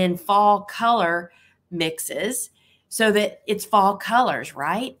year, but in fall color mixes so that it's fall colors,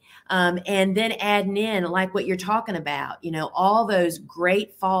 right? And then adding in, like what you're talking about, all those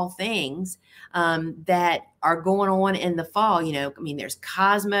great fall things that are going on in the fall. There's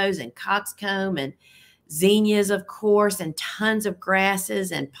cosmos and coxcomb and zinnias, of course, and tons of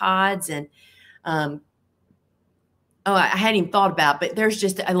grasses and pods and I hadn't even thought about, but there's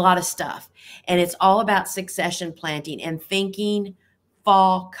just a lot of stuff. And it's all about succession planting and thinking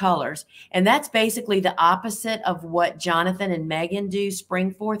fall colors. And that's basically the opposite of what Jonathan and Megan do,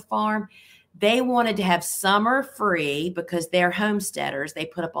 Springforth Farm. They wanted to have summer free because they're homesteaders. They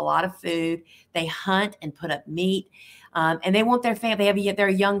put up a lot of food. They hunt and put up meat. And they want their family, they're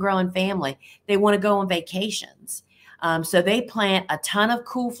a young growing family. They want to go on vacations. So they plant a ton of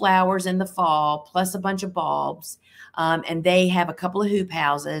cool flowers in the fall, plus a bunch of bulbs. And they have a couple of hoop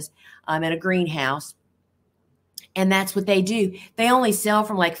houses and a greenhouse. And that's what they do. They only sell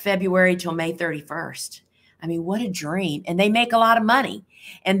from like February till May 31st. I mean, what a dream. And they make a lot of money.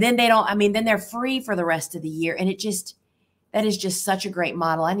 And then then they're free for the rest of the year. And that is just such a great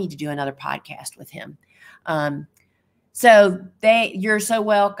model. I need to do another podcast with him. So you're so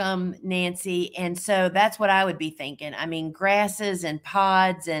welcome, Nancy. And so that's what I would be thinking. I mean, grasses and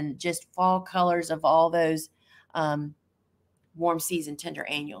pods and just fall colors of all those warm season tender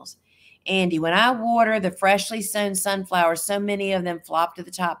annuals. Andy, when I water the freshly sown sunflowers, so many of them flop to the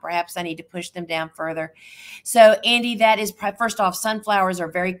top. Perhaps I need to push them down further. So Andy, that is, first off, sunflowers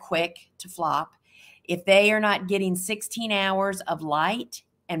are very quick to flop. If they are not getting 16 hours of light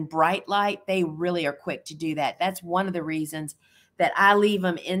and bright light, they really are quick to do that. That's one of the reasons that I leave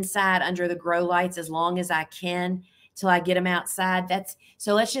them inside under the grow lights as long as I can till I get them outside.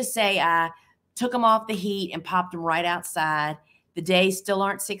 So let's just say I took them off the heat and popped them right outside. The days still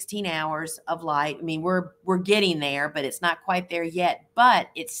aren't 16 hours of light. I mean, we're getting there, but it's not quite there yet, but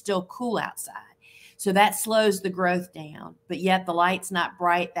it's still cool outside. So that slows the growth down, but yet the light's not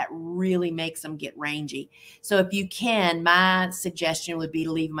bright. That really makes them get rangy. So if you can, my suggestion would be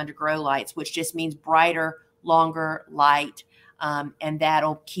to leave them under grow lights, which just means brighter, longer light. And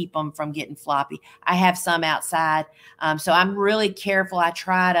that'll keep them from getting floppy. I have some outside. So I'm really careful. I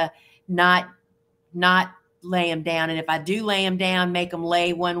try to not lay them down. And if I do lay them down, make them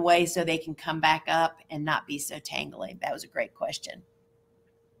lay one way so they can come back up and not be so tangly. That was a great question.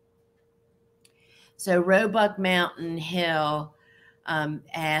 So Roebuck Mountain Hill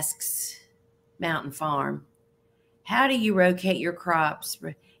asks Mountain Farm, how do you rotate your crops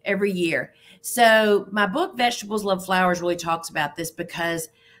every year? So my book, Vegetables Love Flowers, really talks about this because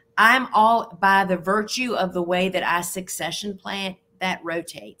I'm all by the virtue of the way that I succession plant, that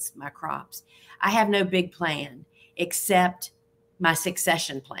rotates my crops. I have no big plan except my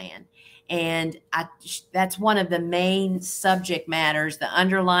succession plan. And that's one of the main subject matters, the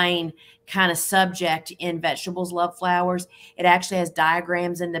underlying kind of subject in Vegetables Love Flowers. It actually has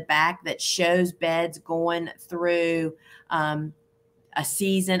diagrams in the back that shows beds going through a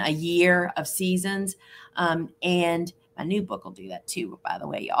season, a year of seasons. And my new book will do that too, by the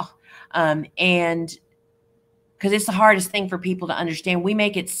way, y'all. And because it's the hardest thing for people to understand. We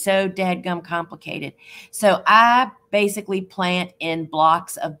make it so dadgum complicated. So I basically plant in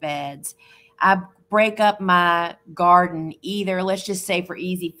blocks of beds. I break up my garden either, let's just say for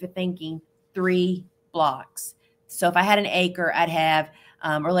easy for thinking, 3 blocks. So if I had an acre, I'd have,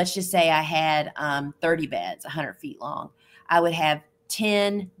 or let's just say I had 30 beds, 100 feet long. I would have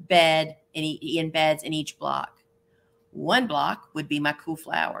 10 beds in each block. 1 block would be my cool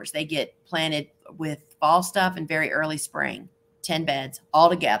flowers. They get planted with fall stuff in very early spring. 10 beds all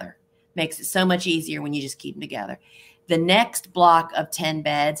together. Makes it so much easier when you just keep them together. The next block of 10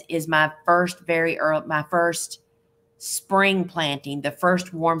 beds is my first my first spring planting, the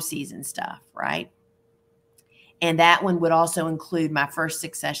first warm season stuff, right? And that one would also include my first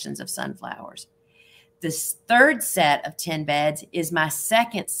successions of sunflowers. This third set of 10 beds is my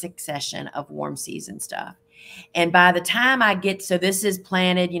second succession of warm season stuff. And by the time I get, so this is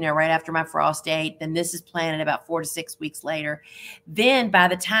planted, right after my frost date, then this is planted about 4 to 6 weeks later. Then by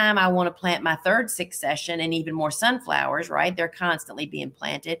the time I want to plant my third succession and even more sunflowers, right? They're constantly being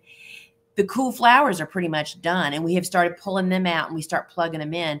planted. The cool flowers are pretty much done, and we have started pulling them out and we start plugging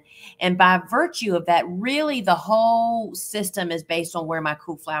them in. And by virtue of that, really the whole system is based on where my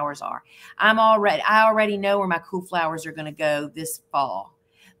cool flowers are. I already know where my cool flowers are going to go this fall,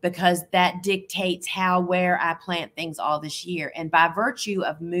 because that dictates where I plant things all this year. And by virtue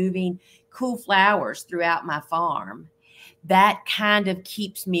of moving cool flowers throughout my farm, that kind of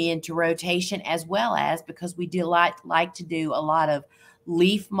keeps me into rotation, as well as because we do like to do a lot of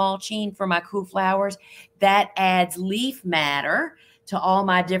leaf mulching for my cool flowers. That adds leaf matter to all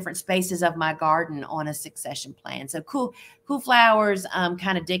my different spaces of my garden on a succession plan. So cool flowers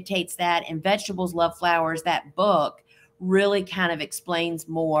kind of dictates that. And Vegetables Love Flowers, that book, really kind of explains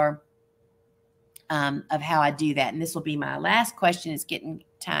more of how I do that. And this will be my last question. It's getting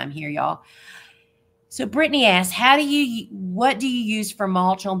time here, y'all. So Brittany asks, what do you use for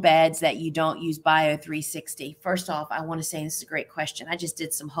mulch on beds that you don't use Bio 360? First off, I want to say this is a great question. I just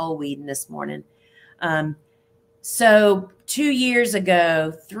did some whole weeding this morning. So 3 years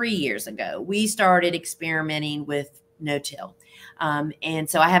ago, we started experimenting with no-till. And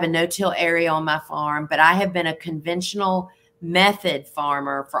so I have a no-till area on my farm, but I have been a conventional method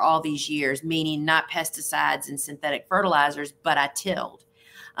farmer for all these years, meaning not pesticides and synthetic fertilizers, but I tilled.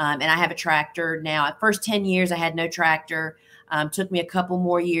 And I have a tractor now. At first 10 years, I had no tractor. Took me a couple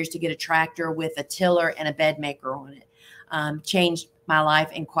more years to get a tractor with a tiller and a bed maker on it. Changed my life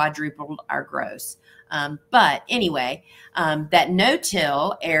and quadrupled our gross. But anyway, that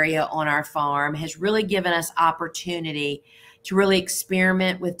no-till area on our farm has really given us opportunity to really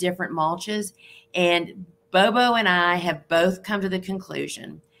experiment with different mulches. And Bobo and I have both come to the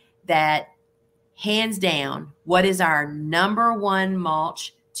conclusion that, hands down, what is our #1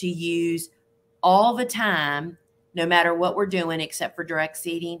 mulch to use all the time, no matter what we're doing, except for direct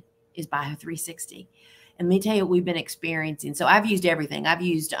seeding, is Bio 360. And let me tell you what we've been experiencing. So I've used everything. I've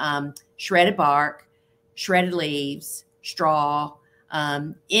used shredded bark, shredded leaves, straw,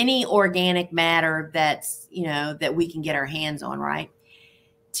 any organic matter that's, that we can get our hands on, right?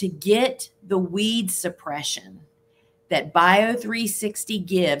 to get the weed suppression that Bio360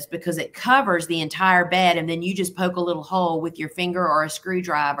 gives, because it covers the entire bed, and then you just poke a little hole with your finger or a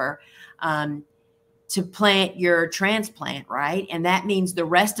screwdriver to plant your transplant, right? And that means the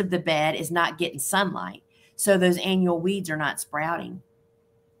rest of the bed is not getting sunlight. So those annual weeds are not sprouting.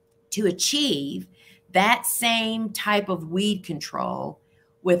 To achieve that same type of weed control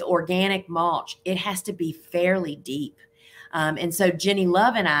with organic mulch, it has to be fairly deep. And so Jenny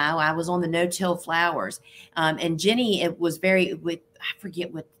Love and I was on the no-till flowers. And Jenny, it was I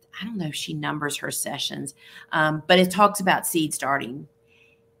forget what, I don't know if she numbers her sessions, but it talks about seed starting.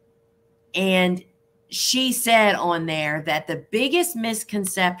 And she said on there that the biggest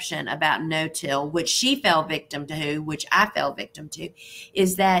misconception about no-till, which she fell victim to, which I fell victim to,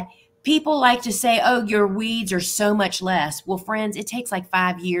 is that people like to say, oh, your weeds are so much less. Well, friends, it takes like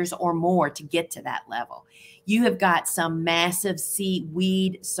 5 years or more to get to that level. You have got some massive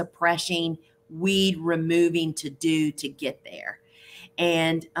weed suppressing, weed removing to do to get there.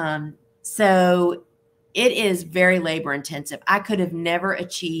 And so it is very labor intensive. I could have never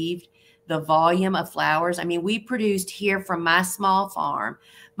achieved the volume of flowers. I mean, we produced here from my small farm.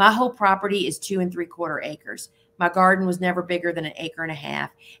 My whole property is 2 3/4 acres. My garden was never bigger than 1.5 acres,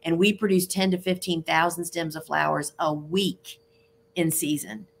 and we produced 10 to 15,000 stems of flowers a week in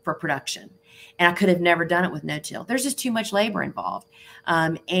season for production. And I could have never done it with no-till. There's just too much labor involved.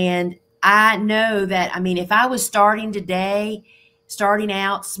 And I know that, I mean, if I was starting today, starting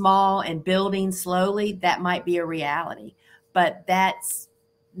out small and building slowly, that might be a reality. But that's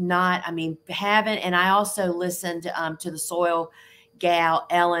not, I mean, and I also listened to the soil gal,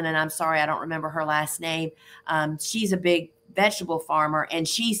 Ellen, and I'm sorry, I don't remember her last name. She's a big vegetable farmer, and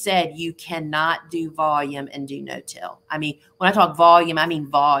she said you cannot do volume and do no-till. I mean, when I talk volume, I mean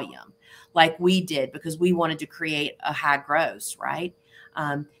volume, like we did, because we wanted to create a high gross, right?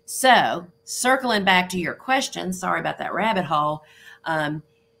 So circling back to your question, sorry about that rabbit hole,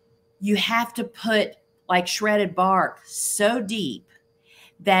 you have to put like shredded bark so deep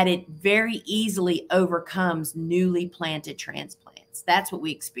that it very easily overcomes newly planted transplants. That's what we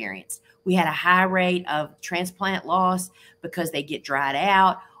experienced. We had a high rate of transplant loss because they get dried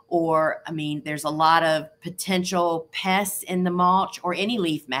out, or, I mean, there's a lot of potential pests in the mulch or any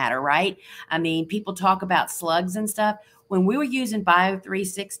leaf matter, right? I mean, people talk about slugs and stuff. When we were using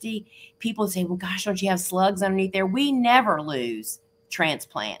Bio360, people say, well, gosh, don't you have slugs underneath there? We never lose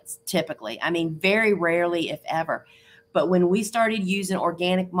transplants, typically. I mean, very rarely, if ever. But when we started using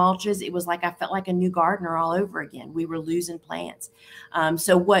organic mulches, it was like I felt like a new gardener all over again. We were losing plants.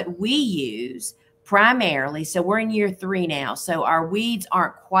 So what we use primarily, so we're in year 3 now, so our weeds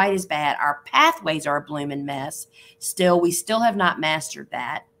aren't quite as bad. Our pathways are a blooming mess. We still have not mastered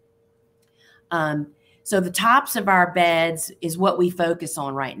that. So the tops of our beds is what we focus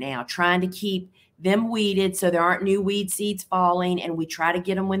on right now, trying to keep them weeded so there aren't new weed seeds falling, and we try to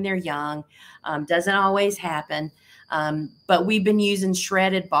get them when they're young. Doesn't always happen. But we've been using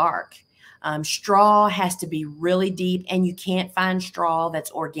shredded bark. Straw has to be really deep, and you can't find straw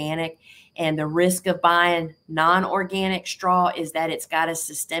that's organic. And the risk of buying non-organic straw is that it's got a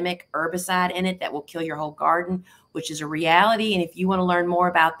systemic herbicide in it that will kill your whole garden, which is a reality. And if you want to learn more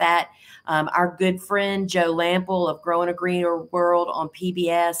about that, our good friend Joe Lample of Growing a Greener World on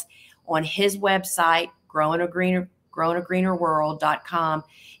PBS, on his website, growingagreenerworld.com,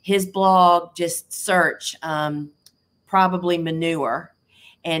 his blog, just search probably manure,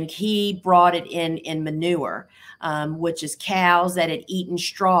 and he brought it in manure, which is cows that had eaten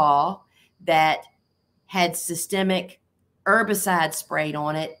straw that had systemic herbicide sprayed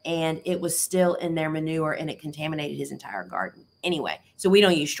on it, and it was still in their manure, and it contaminated his entire garden. Anyway, so we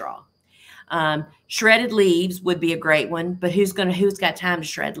don't use straw. Shredded leaves would be a great one, but who's got time to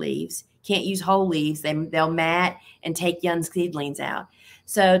shred leaves? Can't use whole leaves. They'll mat and take young seedlings out.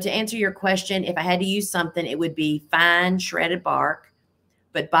 So to answer your question, if I had to use something, it would be fine shredded bark,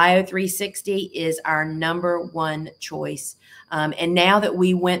 but Bio360 is our #1 choice. And now that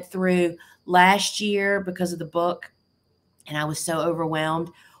we went through last year because of the book, and I was so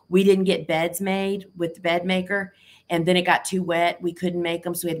overwhelmed, we didn't get beds made with the bed maker, and then it got too wet. We couldn't make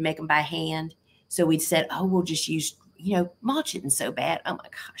them, so we had to make them by hand. So we said, oh, we'll just use, mulch isn't so bad. Oh my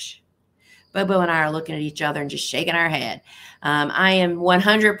gosh. Bobo and I are looking at each other and just shaking our head. I am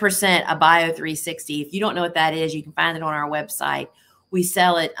 100% a Bio360. If you don't know what that is, you can find it on our website. We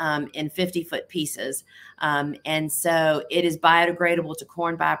sell it in 50-foot pieces. And so it is biodegradable to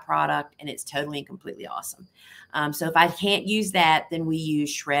corn byproduct, and it's totally and completely awesome. So if I can't use that, then we use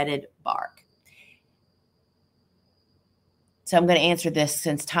shredded bark. So I'm going to answer this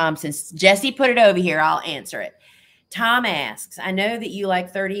since Jesse put it over here, I'll answer it. Tom asks, I know that you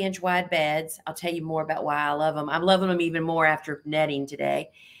like 30-inch wide beds. I'll tell you more about why I love them. I'm loving them even more after netting today.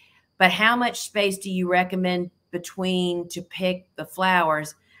 But how much space do you recommend between to pick the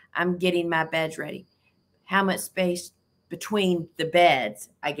flowers? I'm getting my beds ready. How much space between the beds,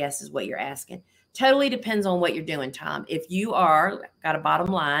 I guess, is what you're asking. Totally depends on what you're doing, Tom. If you are got a bottom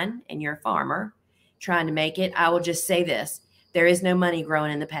line and you're a farmer trying to make it, I will just say this. There is no money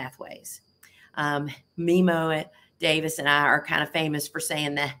growing in the pathways. Mimo Davis and I are kind of famous for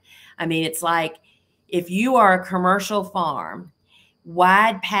saying that. I mean, it's like if you are a commercial farm,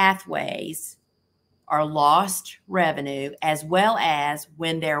 wide pathways are lost revenue, as well as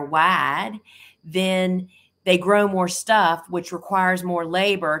when they're wide, then they grow more stuff, which requires more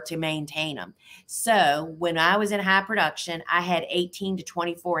labor to maintain them. So when I was in high production, I had 18 to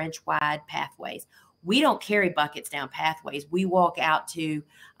 24-inch wide pathways. We don't carry buckets down pathways. We walk out to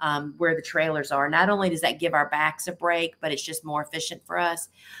where the trailers are. Not only does that give our backs a break, but it's just more efficient for us.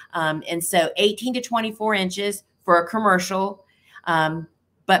 And so 18 to 24 inches for a commercial,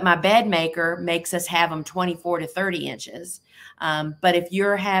 but my bed maker makes us have them 24 to 30 inches. But if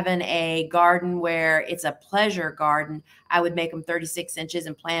you're having a garden where it's a pleasure garden, I would make them 36 inches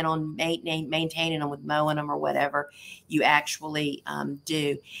and plan on maintaining them with mowing them or whatever you actually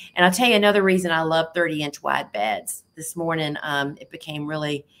do. And I'll tell you another reason I love 30-inch wide beds. This morning, it became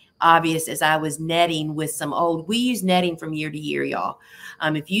really obvious as I was netting with some old, we use netting from year to year, y'all.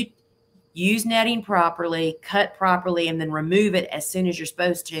 If you use netting properly, cut properly, and then remove it as soon as you're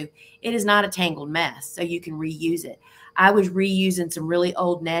supposed to, it is not a tangled mess, so you can reuse it. I was reusing some really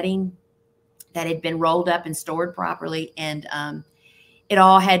old netting that had been rolled up and stored properly, and it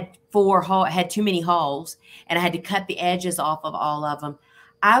all had had too many holes, and I had to cut the edges off of all of them.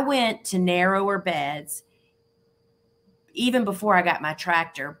 I went to narrower beds even before I got my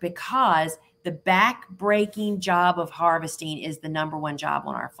tractor because the back-breaking job of harvesting is the #1 job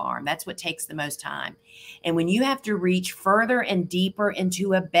on our farm. That's what takes the most time. And when you have to reach further and deeper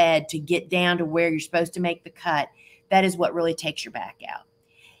into a bed to get down to where you're supposed to make the cut, that is what really takes your back out.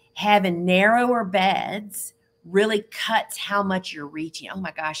 Having narrower beds really cuts how much you're reaching. Oh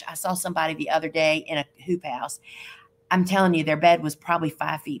my gosh, I saw somebody the other day in a hoop house. I'm telling you, their bed was probably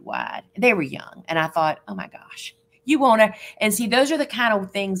 5 feet wide. They were young. And I thought, oh my gosh. You want to, and see, those are the kind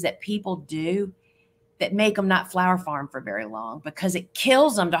of things that people do that make them not flower farm for very long because it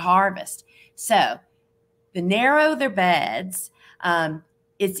kills them to harvest. So the narrow their beds,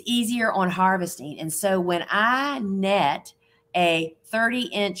 it's easier on harvesting. And so when I net a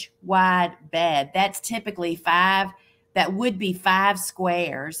 30-inch wide bed, that's typically that would be 5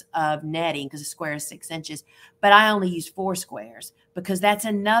 squares of netting because a square is 6 inches, but I only use 4 squares because that's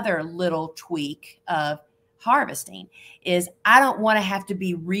another little tweak of harvesting is I don't want to have to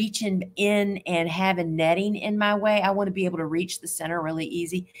be reaching in and having netting in my way. I want to be able to reach the center really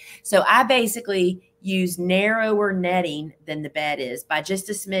easy. So I basically use narrower netting than the bed is by just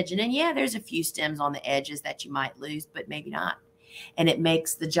a smidgen. And yeah, there's a few stems on the edges that you might lose, but maybe not. And it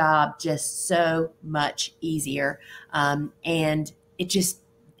makes the job just so much easier. And it just,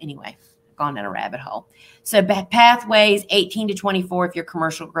 anyway, gone down a rabbit hole. So pathways, 18 to 24 if you're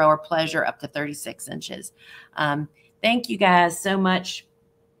commercial grower, pleasure up to 36 inches. Thank you guys so much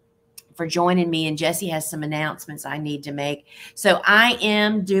for joining me. And Jesse has some announcements I need to make. So I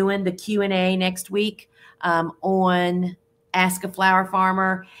am doing the Q&A next week on Ask a Flower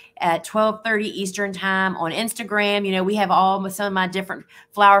Farmer at 12:30 Eastern time on Instagram. You know, we have some of my different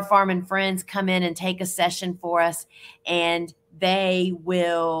flower farming friends come in and take a session for us, and they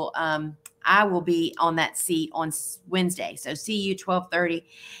will, I will be on that seat on Wednesday. So see you 12:30.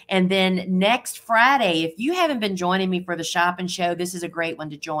 And then next Friday, if you haven't been joining me for the shop and show, this is a great one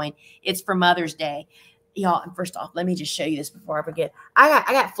to join. It's for Mother's Day. Y'all, first off, let me just show you this before I forget. I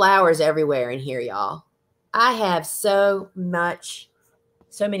got flowers everywhere in here, y'all. I have so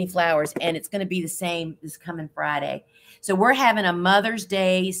many flowers, and it's going to be the same this coming Friday. So we're having a Mother's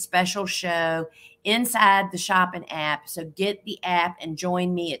Day special show inside the shopping app. So get the app and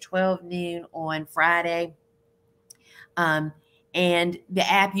join me at 12 noon on Friday. And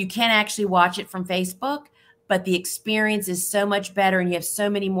the app, you can actually watch it from Facebook, but the experience is so much better, and you have so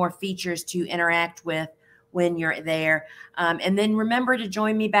many more features to interact with when you're there. And then remember to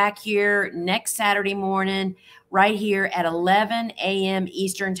join me back here next Saturday morning, right here at 11 a.m.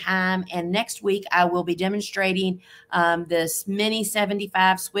 Eastern time. And next week, I will be demonstrating this Mini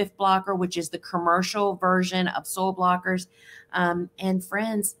 75 Swift Blocker, which is the commercial version of soil blockers. And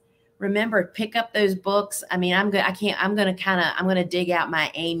friends, remember, pick up those books. I mean, I'm going to dig out my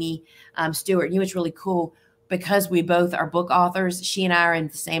Amy Stewart. You know, it's really cool because we both are book authors. She and I are in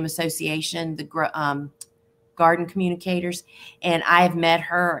the same association, the garden communicators. And I have met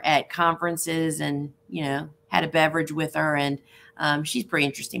her at conferences and, you know, had a beverage with her. And she's a pretty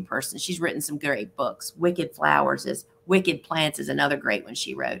interesting person. She's written some great books. Wicked Plants is another great one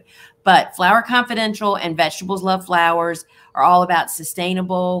she wrote. But Flower Confidential and Vegetables Love Flowers are all about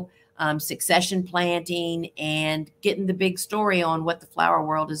sustainable succession planting and getting the big story on what the flower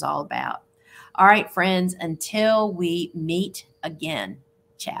world is all about. All right, friends, until we meet again,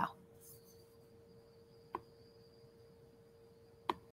 ciao.